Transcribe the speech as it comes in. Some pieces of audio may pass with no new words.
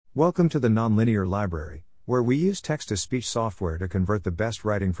Welcome to the Nonlinear Library, where we use text-to-speech software to convert the best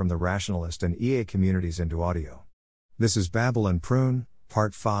writing from the rationalist and EA communities into audio. This is Babble and Prune,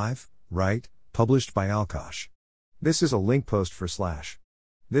 Part 5, Write, published by alkjash. This is a link post for /.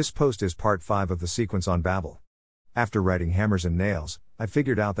 This post is Part 5 of the sequence on Babble. After writing hammers and nails, I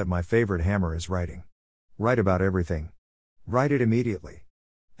figured out that my favorite hammer is writing. Write about everything. Write it immediately.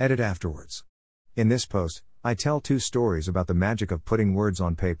 Edit afterwards. In this post, I tell 2 stories about the magic of putting words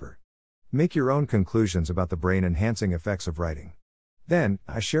on paper. Make your own conclusions about the brain-enhancing effects of writing. Then,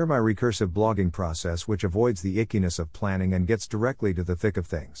 I share my recursive blogging process, which avoids the ickiness of planning and gets directly to the thick of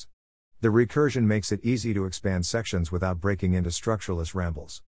things. The recursion makes it easy to expand sections without breaking into structureless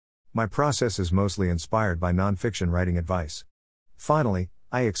rambles. My process is mostly inspired by nonfiction writing advice. Finally,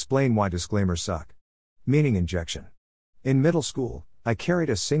 I explain why disclaimers suck. Meaning injection. In middle school, I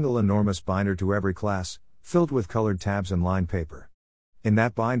carried a single enormous binder to every class, filled with colored tabs and lined paper. In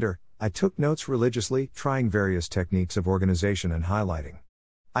that binder, I took notes religiously, trying various techniques of organization and highlighting.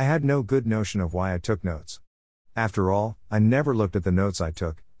 I had no good notion of why I took notes. After all, I never looked at the notes I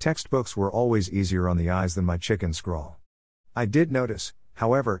took. Textbooks were always easier on the eyes than my chicken scrawl. I did notice,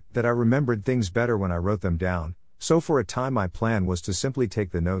 however, that I remembered things better when I wrote them down, so for a time my plan was to simply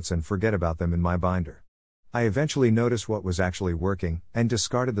take the notes and forget about them in my binder. I eventually noticed what was actually working, and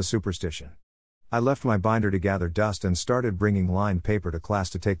discarded the superstition. I left my binder to gather dust and started bringing lined paper to class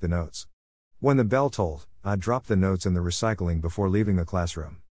to take the notes. When the bell tolled, I dropped the notes in the recycling before leaving the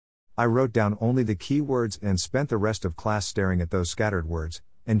classroom. I wrote down only the key words and spent the rest of class staring at those scattered words,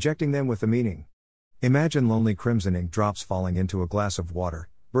 injecting them with the meaning. Imagine lonely crimson ink drops falling into a glass of water,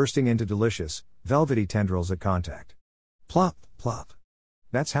 bursting into delicious, velvety tendrils at contact. Plop, plop.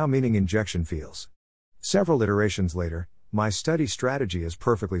 That's how meaning injection feels. Several iterations later, my study strategy is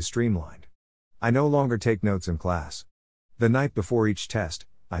perfectly streamlined. I no longer take notes in class. The night before each test,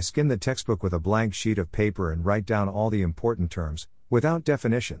 I skim the textbook with a blank sheet of paper and write down all the important terms, without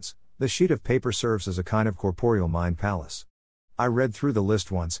definitions. The sheet of paper serves as a kind of corporeal mind palace. I read through the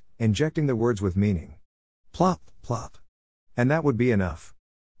list once, injecting the words with meaning. Plop, plop. And that would be enough.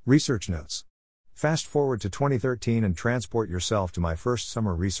 Research notes. Fast forward to 2013 and transport yourself to my first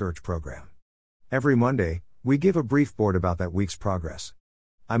summer research program. Every Monday, we give a brief board about that week's progress.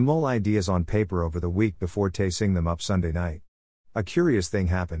 I mull ideas on paper over the week before tasting them up Sunday night. A curious thing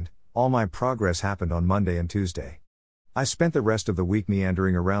happened: all my progress happened on Monday and Tuesday. I spent the rest of the week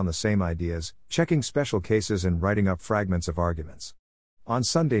meandering around the same ideas, checking special cases and writing up fragments of arguments. On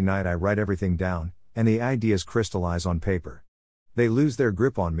Sunday night I write everything down, and the ideas crystallize on paper. They lose their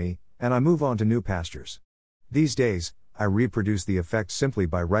grip on me, and I move on to new pastures. These days, I reproduce the effect simply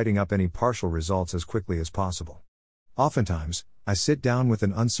by writing up any partial results as quickly as possible. Oftentimes, I sit down with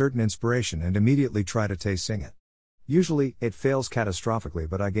an uncertain inspiration and immediately try to sing it. Usually, it fails catastrophically,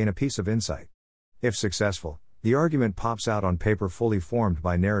 but I gain a piece of insight. If successful, the argument pops out on paper fully formed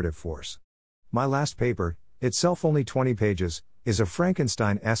by narrative force. My last paper, itself only 20 pages, is a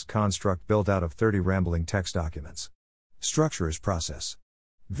Frankenstein-esque construct built out of 30 rambling text documents. Structure is process.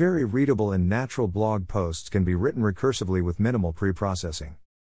 Very readable and natural blog posts can be written recursively with minimal pre-processing.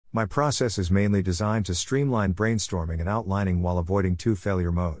 My process is mainly designed to streamline brainstorming and outlining while avoiding 2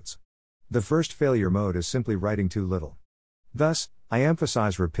 failure modes. The first failure mode is simply writing too little. Thus, I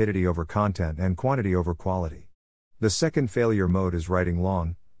emphasize rapidity over content and quantity over quality. The second failure mode is writing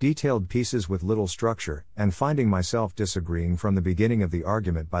long, detailed pieces with little structure, and finding myself disagreeing from the beginning of the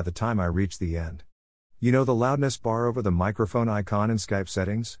argument by the time I reach the end. You know the loudness bar over the microphone icon in Skype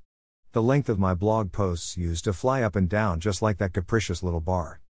settings? The length of my blog posts used to fly up and down just like that capricious little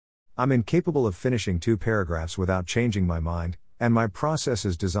bar. I'm incapable of finishing 2 paragraphs without changing my mind, and my process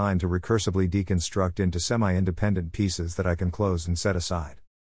is designed to recursively deconstruct into semi-independent pieces that I can close and set aside.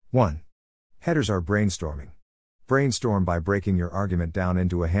 1. Headers are brainstorming. Brainstorm by breaking your argument down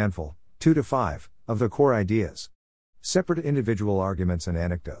into a handful, 2 to 5, of the core ideas. Separate individual arguments and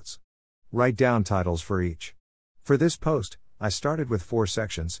anecdotes. Write down titles for each. For this post, I started with 4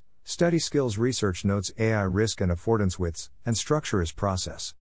 sections: study skills, research notes, AI risk and affordance widths, and structure as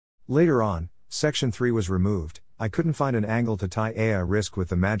process. Later on, section 3 was removed. I couldn't find an angle to tie AI risk with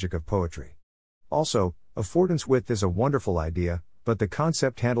the magic of poetry. Also, affordance width is a wonderful idea, but the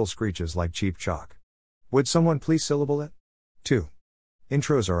concept handle screeches like cheap chalk. Would someone please syllable it? 2.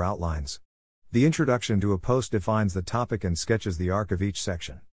 Intros are outlines. The introduction to a post defines the topic and sketches the arc of each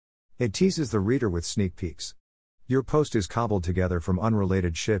section. It teases the reader with sneak peeks. Your post is cobbled together from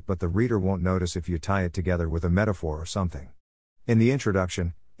unrelated shit, but the reader won't notice if you tie it together with a metaphor or something. In the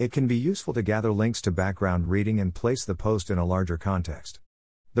introduction, it can be useful to gather links to background reading and place the post in a larger context.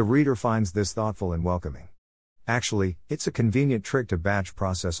 The reader finds this thoughtful and welcoming. Actually, it's a convenient trick to batch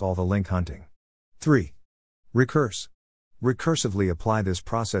process all the link hunting. 3. Recurse. Recursively apply this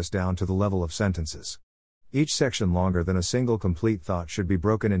process down to the level of sentences. Each section longer than a single complete thought should be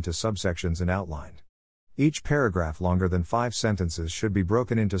broken into subsections and outlined. Each paragraph longer than 5 sentences should be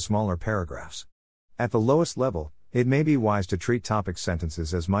broken into smaller paragraphs. At the lowest level, it may be wise to treat topic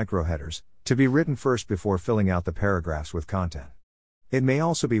sentences as microheaders, to be written first before filling out the paragraphs with content. It may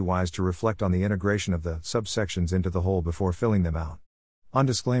also be wise to reflect on the integration of the subsections into the whole before filling them out. On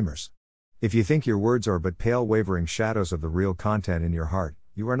disclaimers. If you think your words are but pale wavering shadows of the real content in your heart,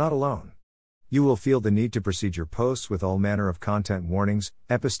 you are not alone. You will feel the need to precede your posts with all manner of content warnings,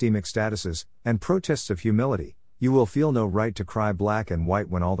 epistemic statuses, and protests of humility. You will feel no right to cry black and white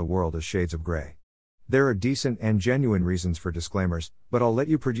when all the world is shades of gray. There are decent and genuine reasons for disclaimers, but I'll let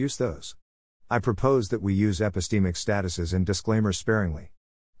you produce those. I propose that we use epistemic statuses and disclaimers sparingly.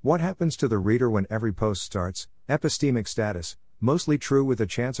 What happens to the reader when every post starts, epistemic status, mostly true with a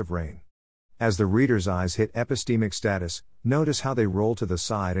chance of rain? As the reader's eyes hit epistemic status, notice how they roll to the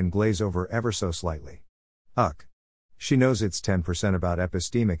side and glaze over ever so slightly. She knows it's 10% about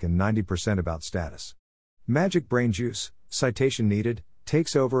epistemic and 90% about status. Magic brain juice, citation needed,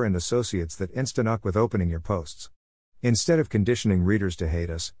 takes over and associates that instant with opening your posts. Instead of conditioning readers to hate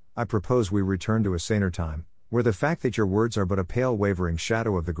us, I propose we return to a saner time, where the fact that your words are but a pale wavering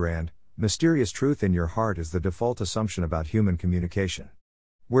shadow of the grand, mysterious truth in your heart is the default assumption about human communication.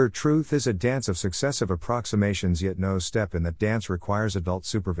 Where truth is a dance of successive approximations yet no step in that dance requires adult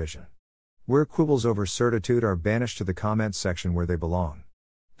supervision. Where quibbles over certitude are banished to the comments section where they belong.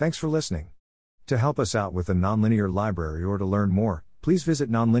 Thanks for listening. To help us out with the Nonlinear Library or to learn more, please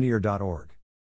visit nonlinear.org.